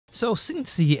So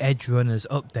since the Edgerunners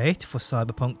update for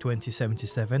Cyberpunk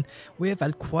 2077, we have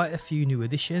had quite a few new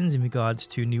additions in regards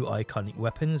to new iconic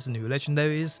weapons, new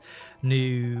legendaries,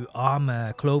 new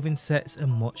armor, clothing sets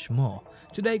and much more.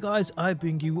 Today guys, I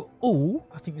bring you all,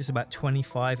 I think there's about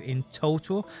 25 in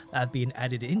total that have been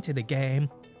added into the game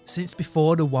since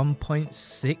before the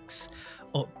 1.6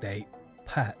 update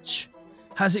patch.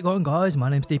 How's it going guys? My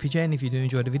name's DPJ, and if you do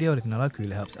enjoy the video, leaving a like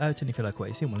really helps out, and if you like what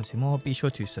you see and want to see more, be sure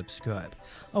to subscribe.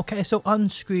 Okay, so on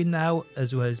screen now,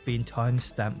 as well as being time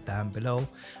stamped down below,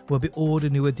 will be all the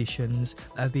new additions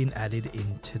that have been added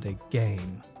into the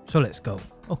game. So let's go.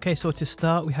 Okay, so to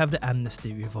start we have the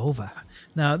Amnesty Revolver.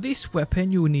 Now this weapon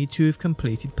you will need to have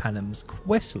completed Panem's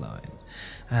questline,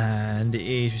 and it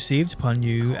is received upon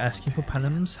you asking for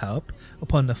Panem's help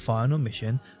upon the final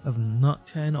mission of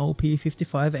Nocturne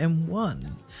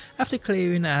OP55M1. After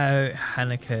clearing out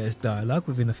Haneke's dialogue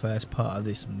within the first part of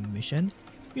this mission,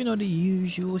 you know, the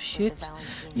usual shit,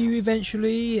 you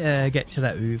eventually get to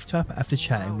that rooftop after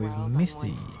chatting with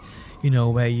Misty. You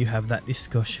know, where you have that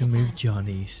discussion with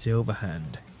Johnny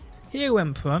Silverhand. Here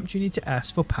when prompt, you need to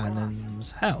ask for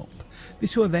Panem's help.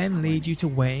 This will then lead you to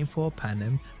waiting for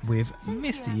Panem with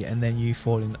Misty, and then you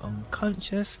falling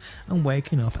unconscious and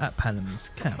waking up at Panem's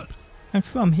camp. And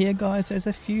from here guys, there's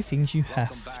a few things you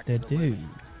have to do.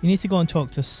 You need to go and talk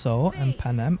to Sol and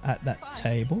Panem at that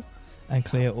table and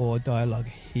clear all dialogue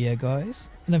here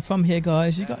guys. And then from here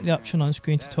guys, you got the option on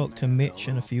screen to talk to Mitch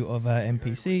and a few other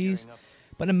NPCs.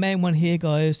 But the main one here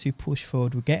guys to push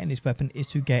forward with getting this weapon is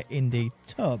to get in the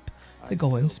tub to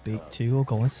go and speak to or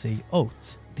go and see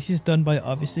Oat. This is done by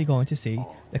obviously going to see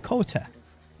the Kota.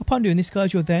 Upon doing this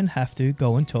guys, you'll then have to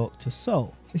go and talk to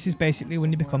Sol. This is basically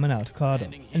when you become an autocardo.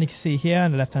 And you can see here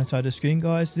on the left hand side of the screen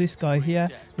guys, this guy here,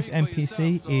 this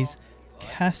NPC is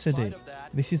Cassidy.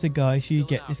 This is the guy who you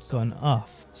get this gun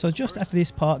off. So just after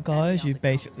this part guys, you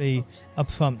basically are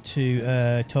prompt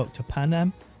to talk to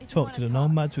Panem, talk to the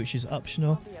Nomads, which is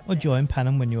optional, or join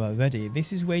Panem when you are ready.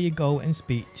 This is where you go and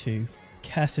speak to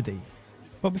Cassidy.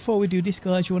 But before we do this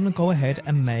guys, you want to go ahead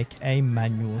and make a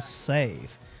manual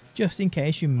save, just in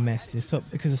case you mess this up,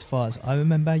 because as far as I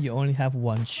remember, you only have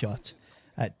one shot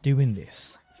at doing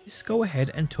this. Just go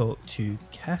ahead and talk to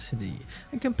Cassidy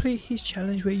and complete his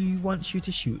challenge where he wants you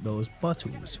to shoot those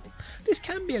bottles. This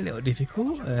can be a little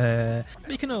difficult, but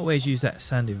you can always use that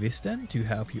Sandy Vista to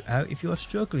help you out if you're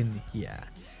struggling here.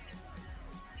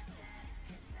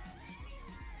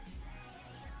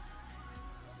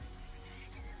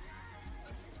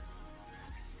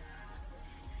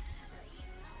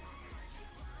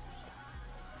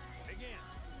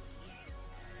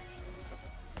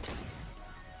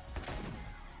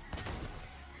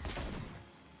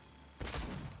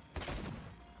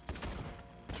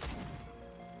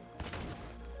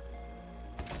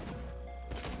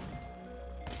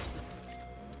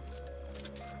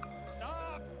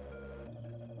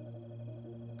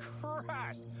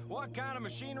 Christ, what kind of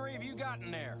machinery have you got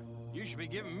in there? You should be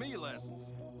giving me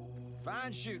lessons.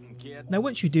 Fine shooting, kid. Now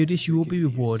once you do this, you will be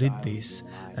rewarded this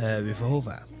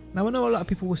revolver. Now I know a lot of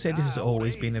people will say this has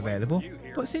always been available,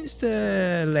 but since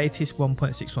the latest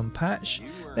 1.61 patch,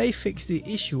 they fixed the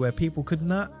issue where people could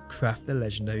not craft the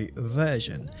legendary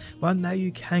version. Well, now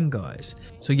you can guys.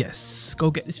 So yes,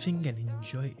 go get this thing and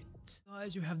enjoy it.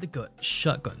 Guys, you have the Gut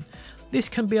Shotgun. This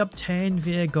can be obtained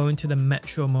via going to the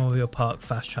Metro Memorial Park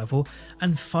fast travel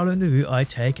and following the route I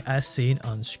take as seen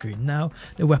on screen now.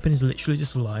 The weapon is literally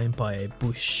just lying by a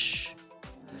bush.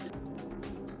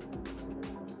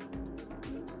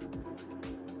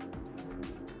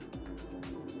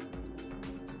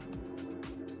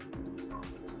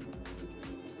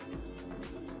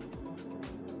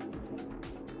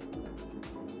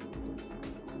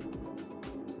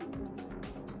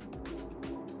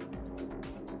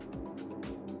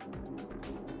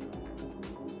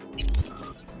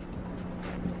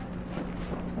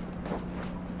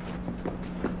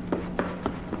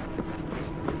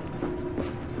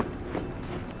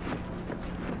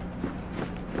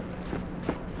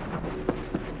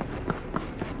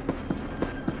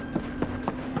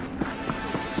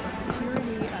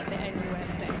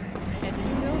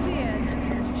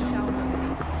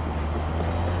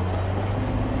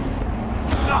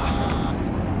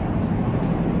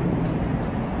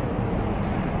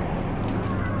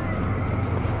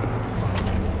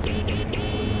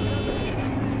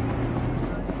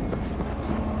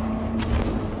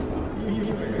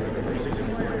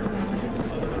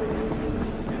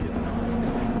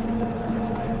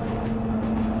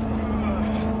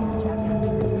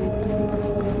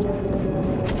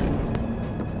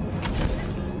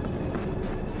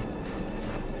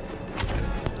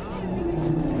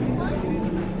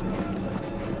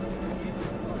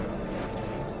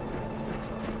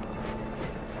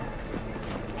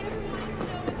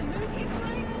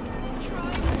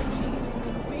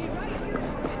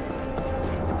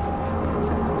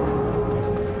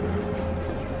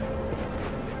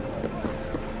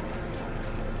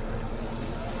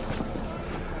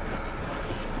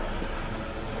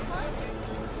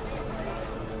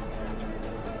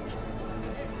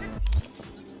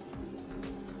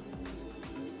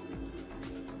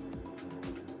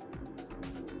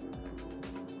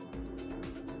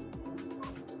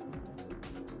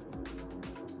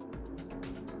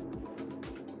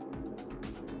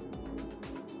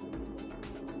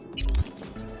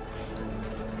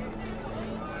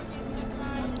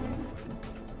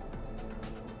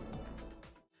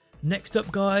 Next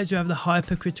up guys, we have the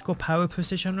Hypercritical Power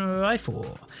Precision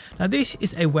Rifle. Now this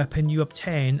is a weapon you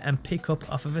obtain and pick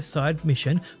up off of a side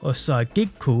mission or side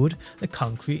gig called the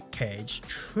Concrete Cage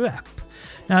Trap.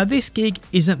 Now this gig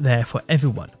isn't there for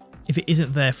everyone. If it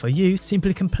isn't there for you,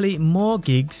 simply complete more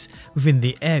gigs within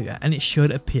the area and it should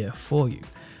appear for you.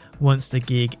 Once the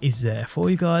gig is there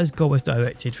for you guys, go as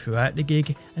directed throughout the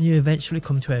gig and you eventually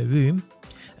come to a room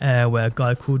where a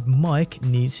guy called Mike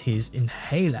needs his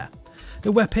inhaler.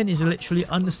 The weapon is literally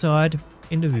on the side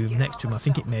in the room next to him. I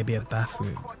think it may be a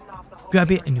bathroom.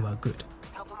 Grab it and you are good.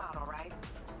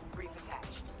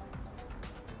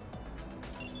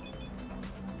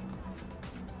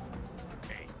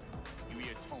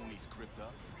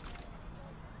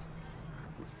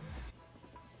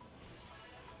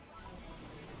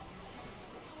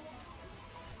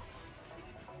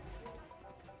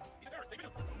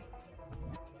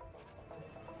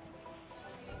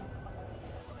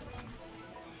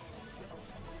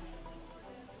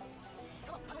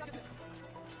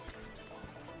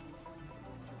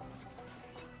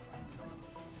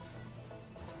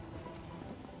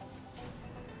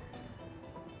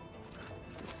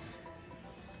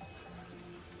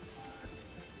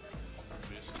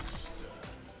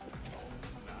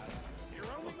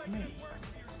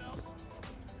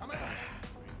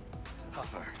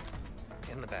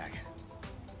 In the bag.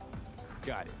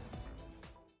 Got it.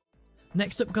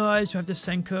 Next up guys, we have the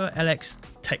Senkoh LX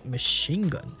Tech Machine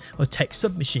Gun or Tech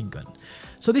Submachine Gun.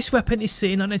 So this weapon is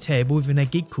sitting on a table within a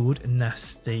gig called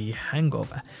Nasty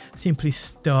Hangover. Simply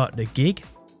start the gig.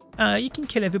 You can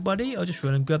kill everybody or just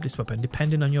run and grab this weapon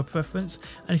depending on your preference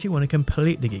and if you want to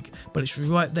complete the gig. But it's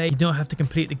right there, you don't have to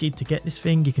complete the gig to get this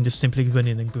thing, you can just simply run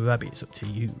in and grab it, it's up to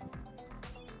you.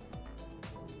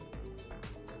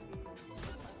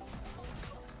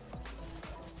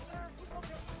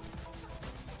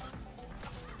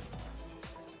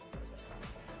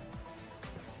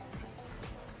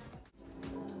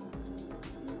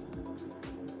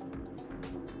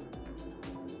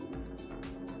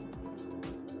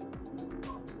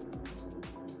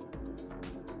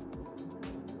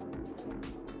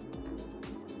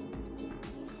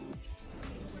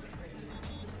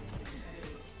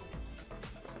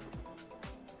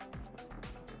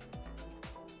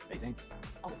 These ain't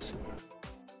alt.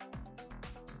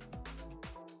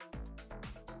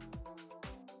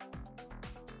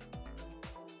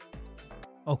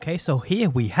 Okay, so here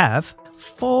we have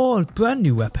 4 brand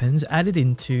new weapons added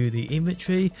into the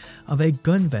inventory of a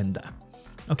gun vendor.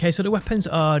 Okay, so the weapons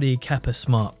are the Kappa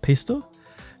Smart Pistol,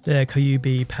 the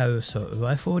Kyubi Power Assault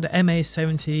Rifle, the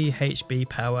MA70 HB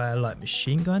Power Light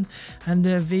Machine Gun, and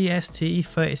the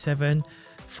VST-37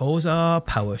 Fozar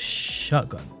Power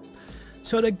Shotgun.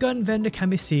 So the gun vendor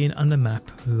can be seen on the map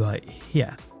right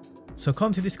here. So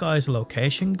come to this guy's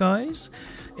location guys.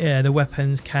 The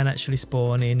weapons can actually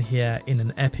spawn in here in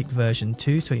an epic version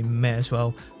too, so you may as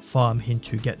well farm him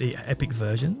to get the epic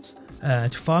versions. To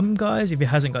farm him guys, if he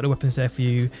hasn't got the weapons there for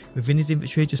you within his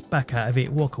inventory, just back out of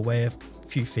it, walk away a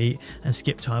few feet and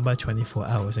skip time by 24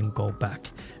 hours and go back.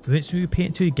 Rinse and repeat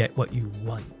until you get what you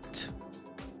want.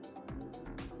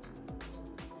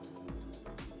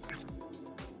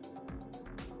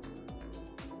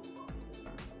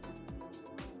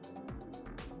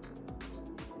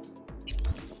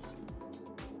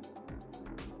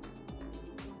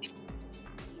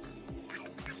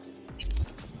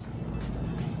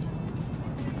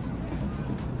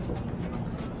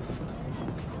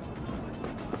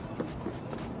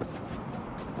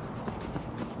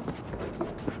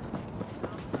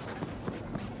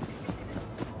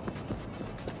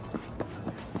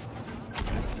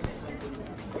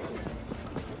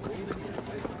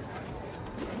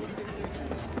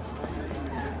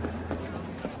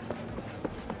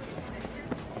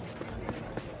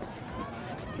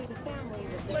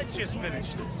 Let's just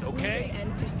finish this, okay?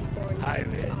 Hi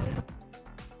there.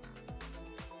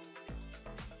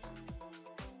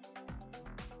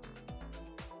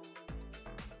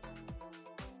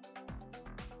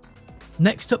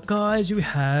 Next up guys, we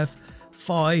have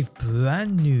 5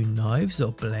 brand new knives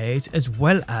or blades as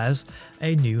well as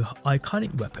a new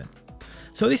iconic weapon.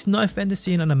 So this knife vendor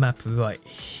seen on the map right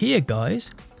here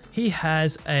guys, he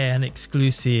has an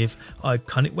exclusive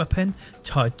iconic weapon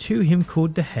tied to him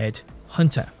called the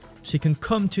Headhunter. So you can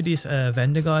come to this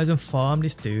vendor guys and farm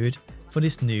this dude for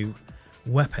this new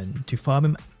weapon. To farm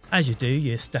him, as you do,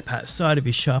 you step outside of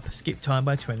his shop, skip time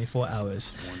by 24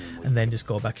 hours and then just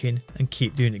go back in and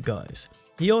keep doing it guys.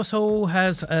 He also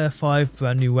has 5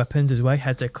 brand new weapons as well. He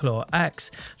has the claw axe,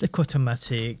 the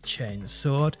Cut-O-Matic chain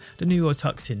sword, the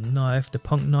Neurotoxin knife, the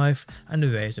Punknife and the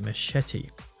razor machete.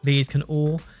 These can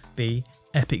all be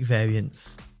epic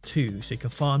variants too, so you can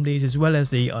farm these as well as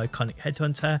the iconic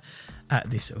Headhunter at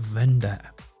this vendor.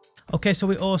 Okay, so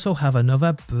we also have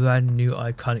another brand new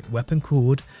iconic weapon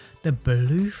called the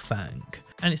Bluefang,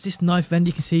 and it's this knife vendor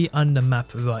you can see on the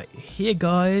map right here,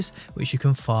 guys, which you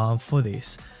can farm for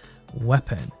this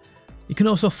weapon. You can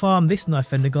also farm this knife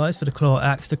vendor, guys, for the claw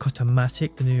axe, the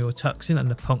Cut-O-Matic, the Neurotoxin and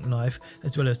the Punknife,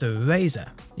 as well as the razor.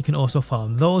 You can also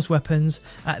farm those weapons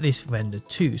at this vendor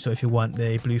too, so if you want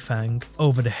the Bluefang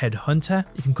over the Headhunter,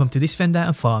 you can come to this vendor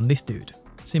and farm this dude.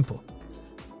 Simple.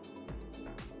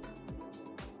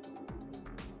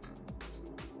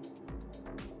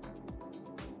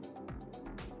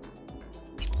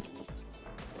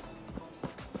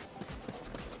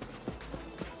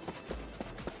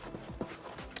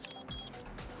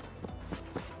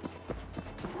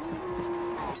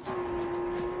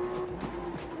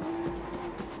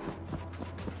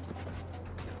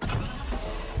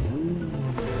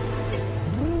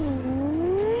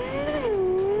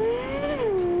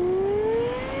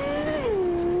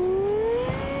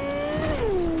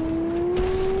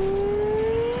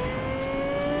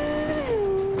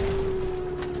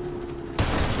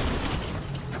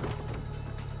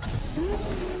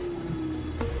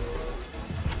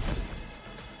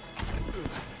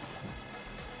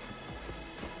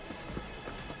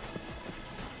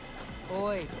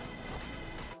 Oi.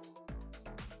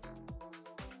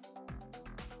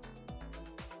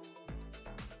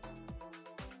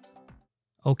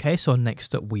 Okay, so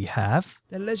next up we have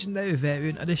the legendary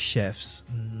variant of the Shirft's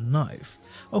knife.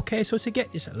 Okay, so to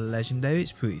get this legendary,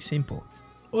 it's pretty simple.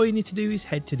 All you need to do is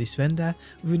head to this vendor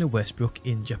within Westbrook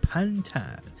in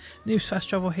Japantown. Nearest fast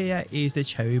travel here is the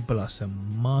Cherry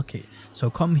Blossom Market. So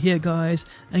come here, guys,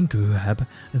 and grab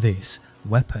this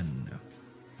weapon.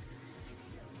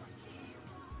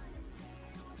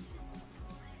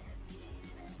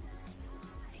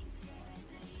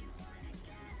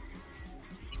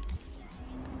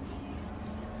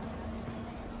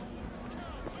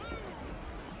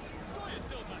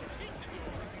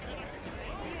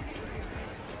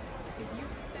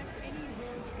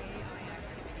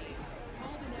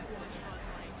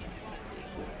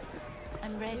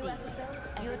 I'm ready.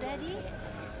 You ready?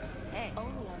 Hey.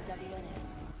 Only on WNS.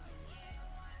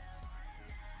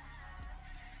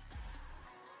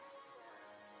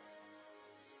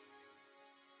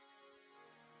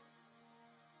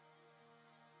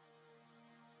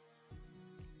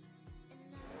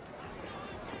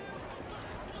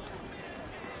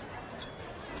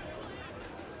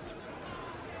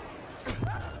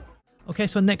 Okay,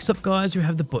 so next up, guys, we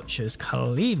have the Butcher's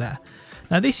Cleaver.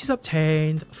 Now this is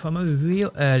obtained from a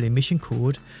real early mission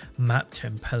called Map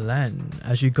Tempelan.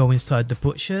 As you go inside the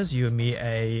Butcher's, you meet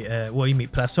you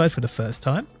meet Placide for the first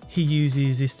time. He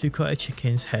uses this to cut a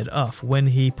chicken's head off. When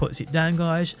he puts it down,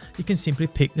 guys, you can simply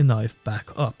pick the knife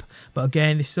back up. But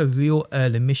again, this is a real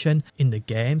early mission in the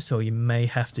game, so you may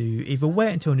have to either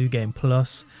wait until New Game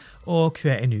Plus or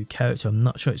create a new character. I'm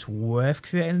not sure it's worth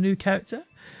creating a new character,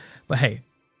 but hey,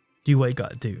 do what you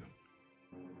gotta do.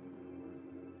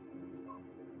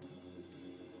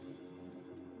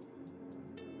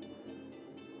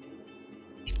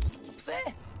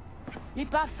 Li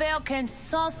pas fait aucun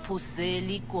sens pousser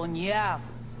li cognac.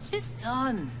 She's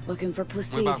done. Looking for Mwen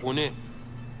Placide. pa konen.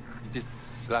 Ite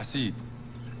Placide.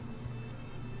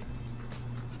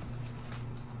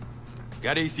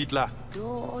 Gade isit la.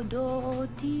 Dodo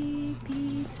ti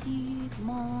petit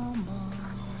maman.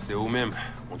 Se ou menm.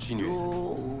 Kontinue.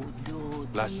 Dodo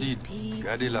Placide. ti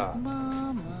Gade la.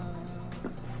 maman.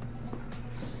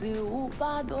 Se ou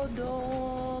pas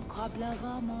dodo, krab la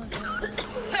va manger.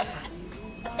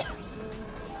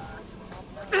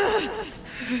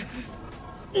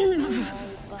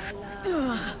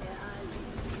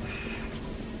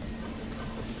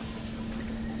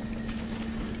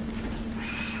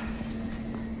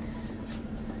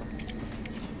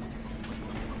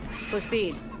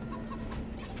 Placide.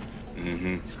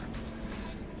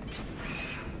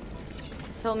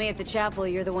 Told me at the chapel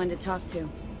you're the one to talk to.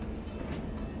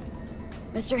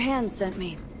 Mr. Hand sent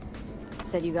me.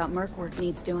 Said you got merc work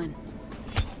needs doing.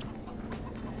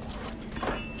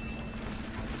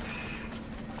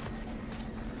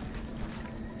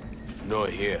 No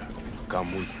here.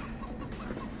 Come with.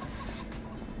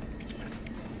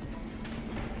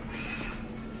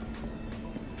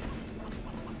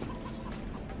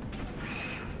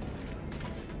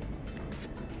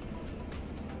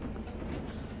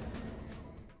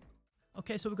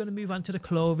 Okay, so we're going to move on to the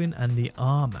clothing and the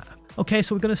armor. Okay,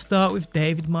 so we're going to start with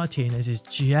David Martinez's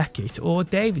jacket, or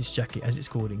David's jacket as it's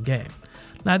called in game.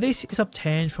 Now this is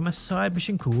obtained from a side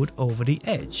mission called Over the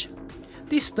Edge.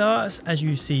 This starts, as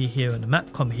you see here on the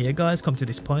map. Come here, guys, come to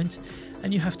this point,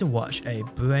 and you have to watch a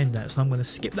brain dance. So I'm going to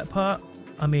skip that part.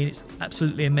 I mean, it's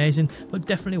absolutely amazing, but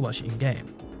definitely watch it in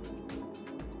game.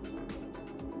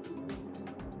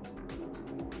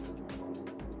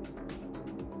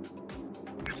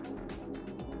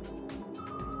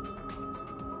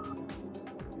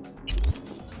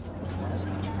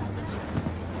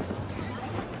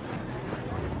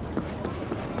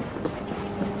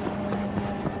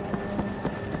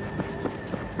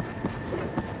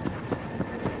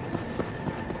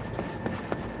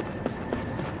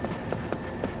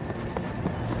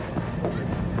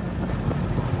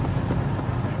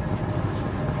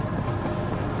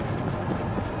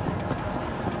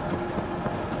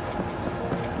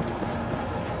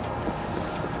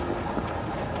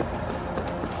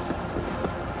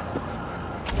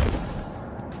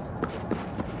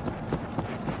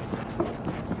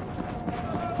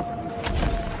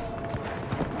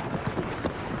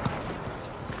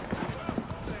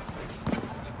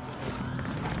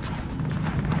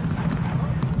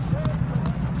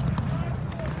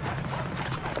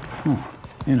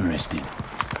 Interesting.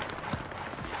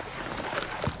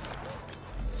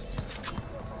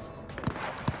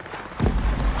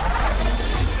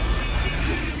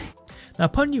 Now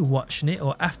upon you watching it,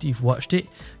 or after you've watched it,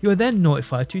 you are then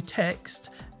notified to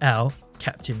text L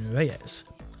Captain Reyes.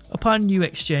 Upon you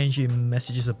exchanging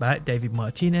messages about David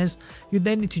Martinez, you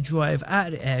then need to drive out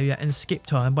of the area and skip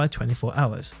time by 24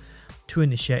 hours to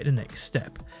initiate the next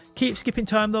step. Keep skipping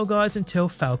time though guys until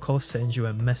Falco sends you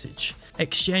a message,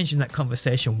 exchanging that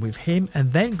conversation with him,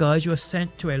 and then guys you are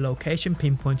sent to a location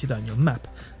pinpointed on your map.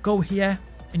 Go here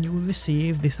and you will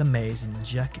receive this amazing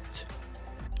jacket.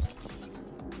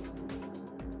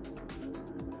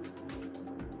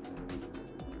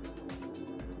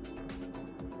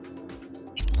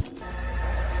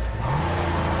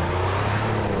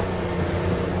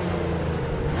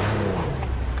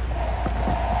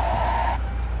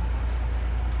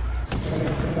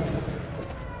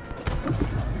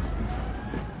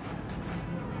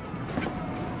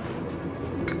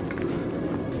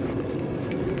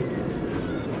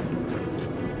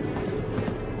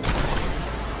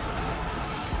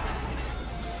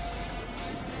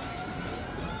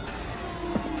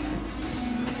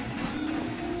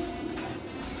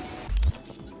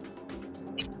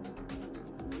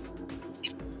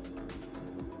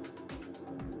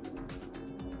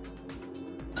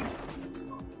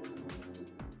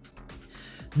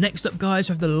 Next up guys,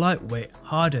 we have the lightweight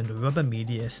hardened rubber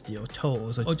media steel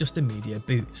toes, or just the media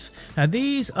boots. Now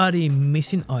these are the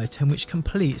missing item which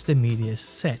completes the media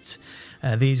set.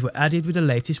 These were added with the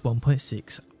latest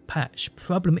 1.6 patch.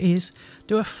 Problem is,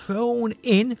 they were thrown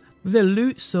in with the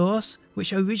loot source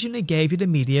which originally gave you the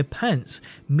media pants,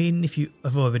 meaning if you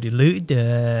have already looted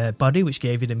the body which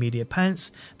gave you the media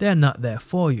pants, they are not there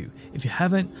for you. If you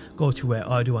haven't, go to where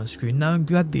I do on screen now and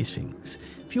grab these things.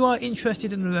 If you are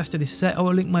interested in the rest of this set, I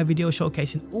will link my video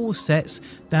showcasing all sets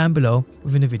down below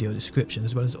within the video description,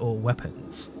 as well as all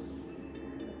weapons.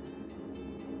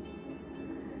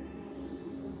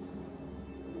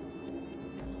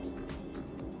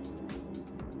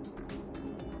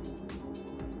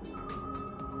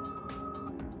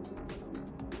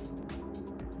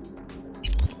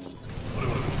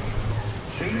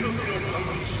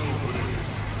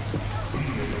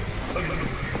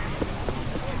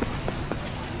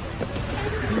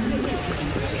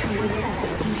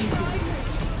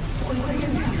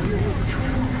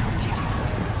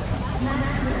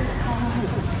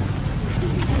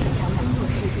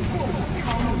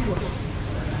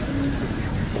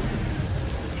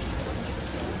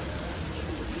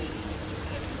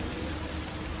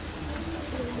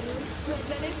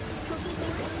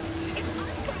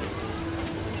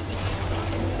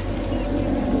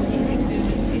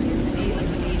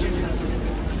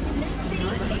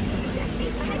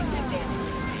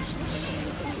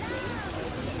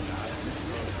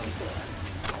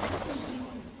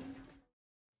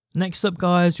 Next up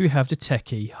guys, we have the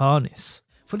Techie harness.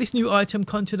 For this new item,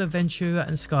 come to the Ventura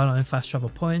and Skyline fast travel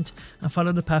point and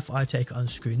follow the path I take on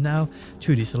screen now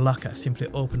to this locker. Simply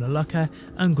open the locker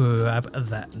and grab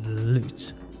that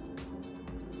loot.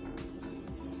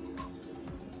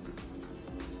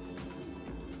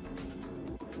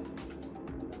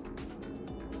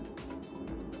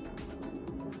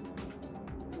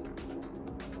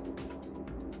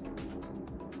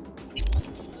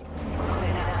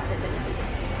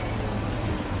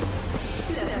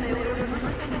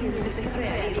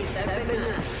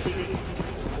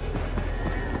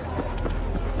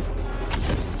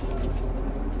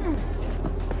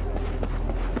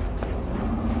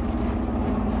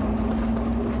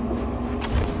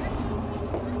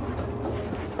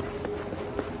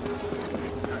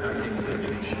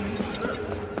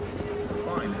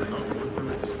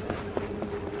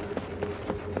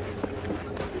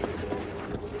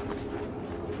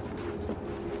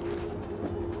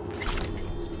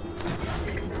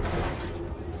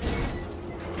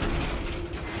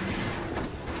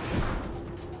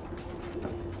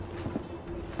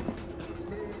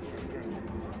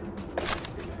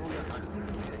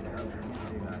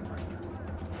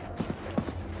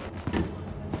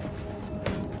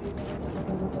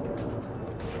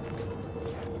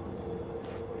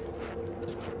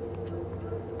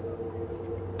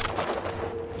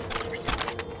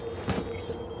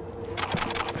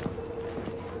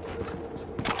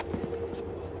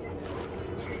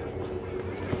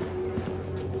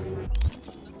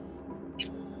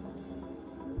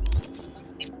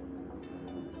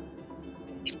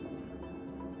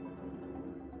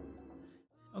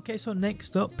 Okay, so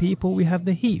next up, people, we have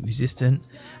the heat resistant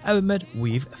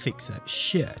Aramid-Weave fixer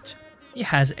Shirft. It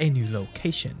has a new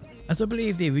location, as I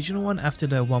believe the original one after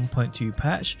the 1.2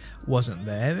 patch wasn't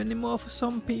there anymore for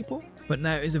some people, but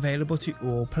now it is available to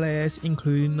all players,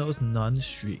 including those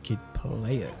non-Street Kid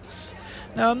players.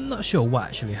 Now I'm not sure what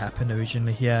actually happened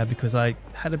originally here, because I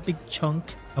had a big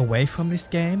chunk away from this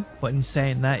game, but in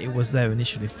saying that, it was there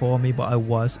initially for me, but I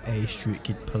was a Street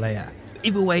Kid player.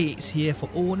 Either way, it's here for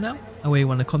all now, and where you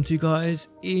want to come to, guys,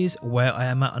 is where I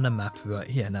am at on the map right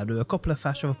here. Now there are a couple of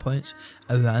fast travel points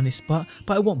around this spot,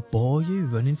 but I won't bore you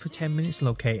running for 10 minutes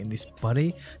locating this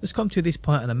body. Just come to this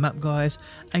point on the map, guys,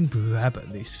 and grab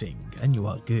this thing, and you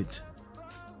are good.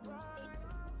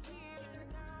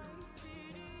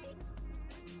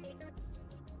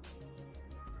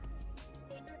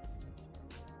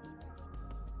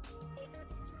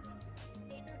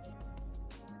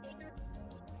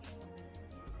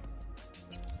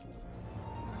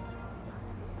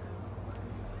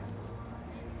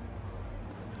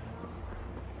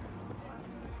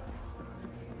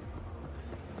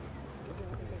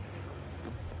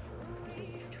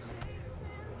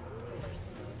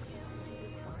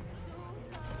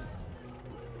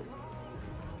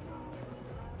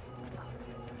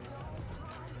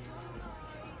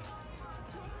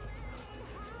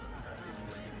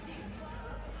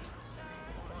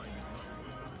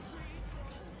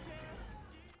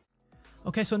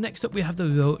 Okay, so next up we have the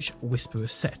Roach Whisperer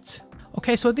set.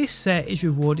 Okay, so this set is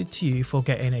rewarded to you for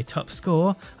getting a top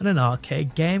score on an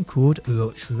arcade game called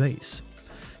Roach Race.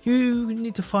 You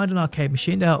need to find an arcade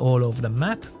machine, they are all over the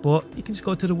map, but you can just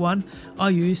go to the one I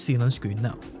use seen on screen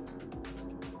now.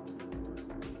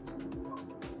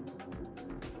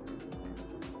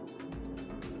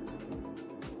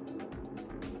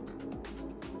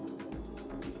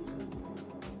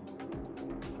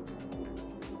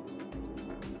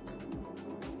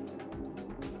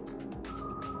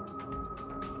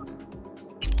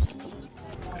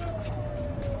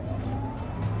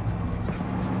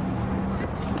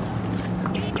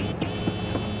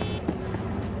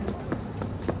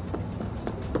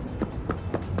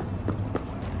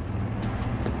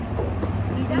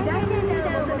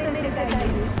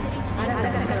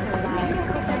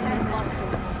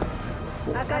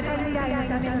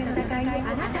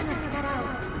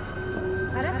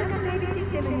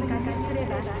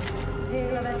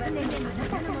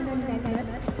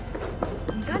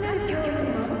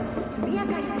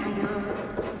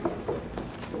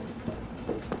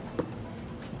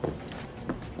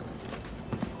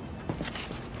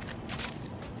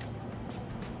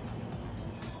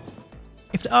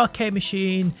 If the arcade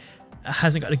machine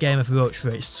hasn't got a game of Roach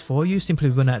Race for you, simply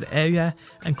run out of the area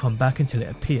and come back until it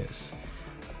appears.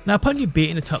 Now upon you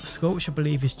beating the top score, which I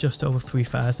believe is just over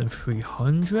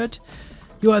 3,300,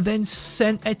 you are then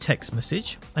sent a text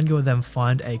message, and you will then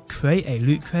find a crate, a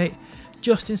loot crate,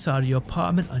 just inside of your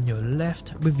apartment on your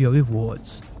left with your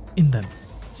rewards in them.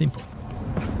 Simple.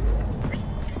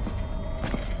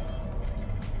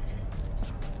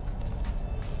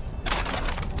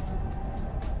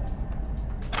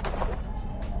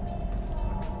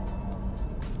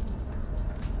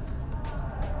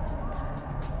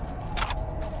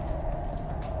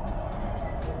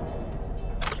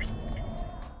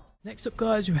 Next up,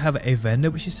 guys, we have a vendor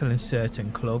which is selling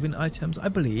certain clothing items I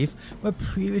believe were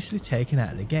previously taken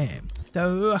out of the game.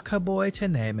 The Rocker Boy, to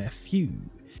name a few.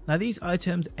 Now these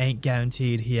items ain't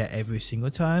guaranteed here every single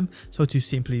time, so to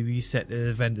simply reset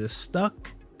the vendor's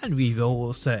stock and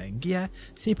re-roll certain gear,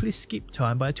 simply skip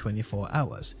time by 24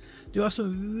 hours. There are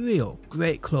some real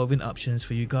great clothing options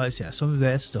for you guys here, some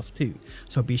rare stuff too,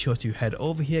 so be sure to head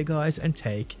over here, guys, and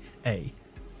take a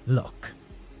look.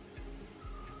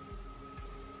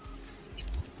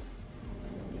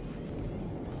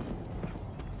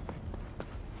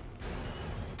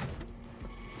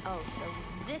 Oh, so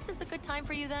this is a good time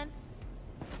for you then?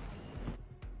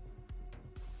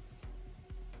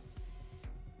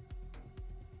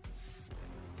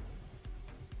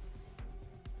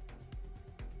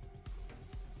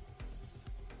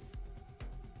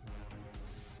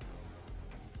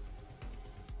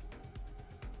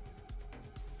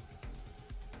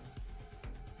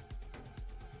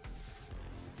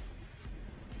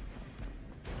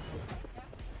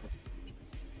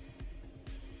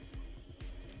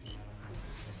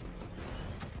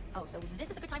 Oh, so this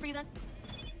is a good time for you then?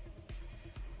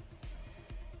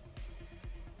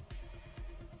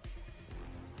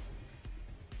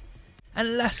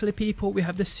 And lastly people, we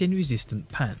have the sin resistant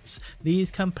pants.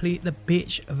 These complete the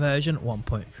bitch version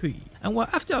 1.3, and well,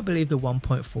 after I believe the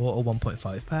 1.4 or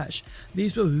 1.5 patch,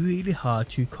 these were really hard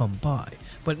to come by,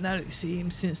 but now it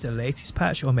seems since the latest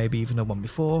patch, or maybe even the one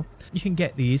before, you can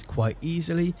get these quite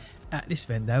easily at this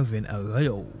vendor within a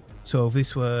row. So if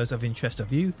this was of interest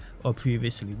of you, or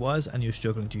previously was, and you're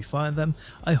struggling to find them,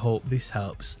 I hope this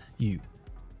helps you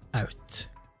out.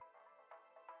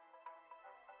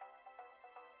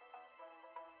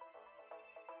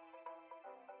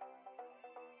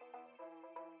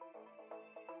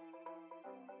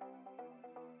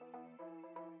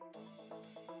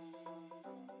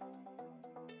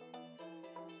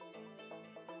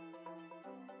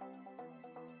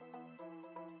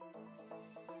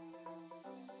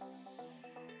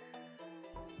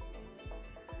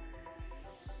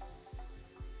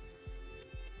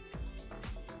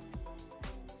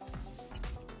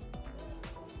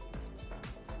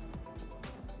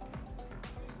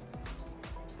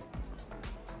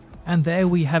 And there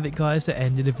we have it guys, the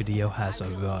end of the video has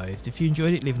arrived. If you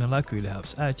enjoyed it, leaving a like really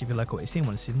helps out. If you like what you see and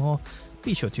want to see more,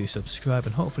 be sure to subscribe,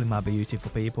 and hopefully my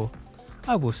beautiful people,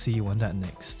 I will see you on that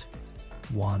next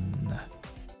one.